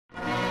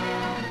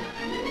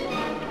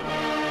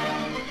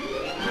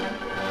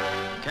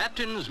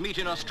Captains meet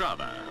in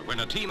Ostrava when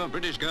a team of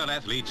British girl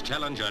athletes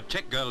challenge a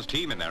Czech girls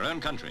team in their own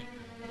country.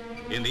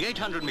 In the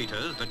 800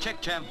 meters, the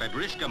Czech champ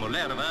Bedrishka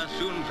Mullerova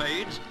soon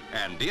fades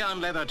and Diane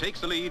Leather takes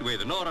the lead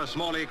with Nora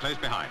Smalley close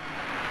behind.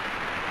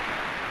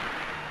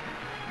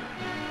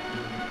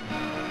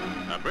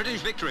 A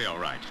British victory, all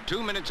right.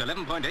 2 minutes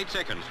 11.8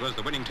 seconds was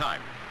the winning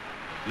time.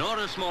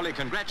 Nora Smalley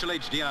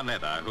congratulates Diane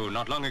Leather, who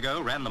not long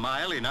ago ran the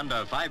mile in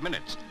under 5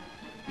 minutes.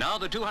 Now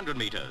the 200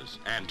 meters,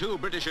 and two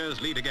Britishers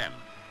lead again.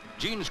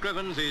 Jean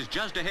Scrivens is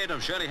just ahead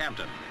of Shirley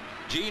Hampton.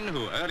 Jean,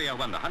 who earlier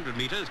won the 100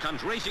 meters,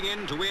 comes racing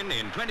in to win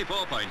in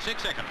 24.6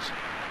 seconds.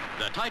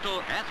 The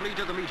title Athlete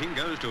of the Meeting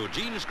goes to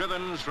Jean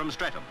Scrivens from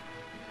Streatham.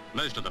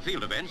 Most of the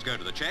field events go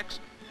to the Czechs,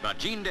 but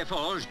Jean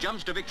Deforges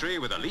jumps to victory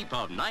with a leap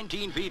of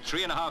 19 feet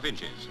 3.5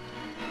 inches.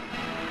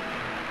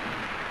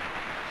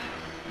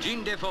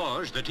 Jean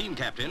Deforges, the team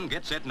captain,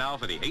 gets set now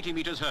for the 80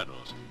 meters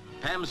hurdles.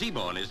 Pam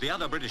Seaborne is the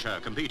other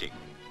Britisher competing.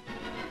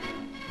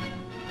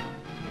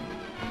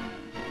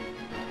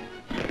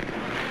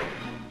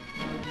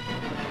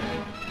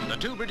 The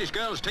two British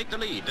girls take the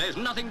lead. There's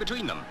nothing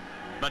between them.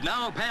 But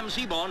now Pam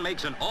Seaborne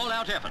makes an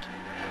all-out effort.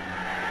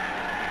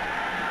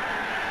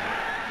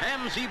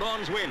 Pam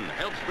Seaborne's win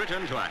helps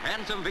Britain to a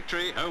handsome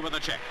victory over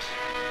the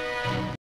Czechs.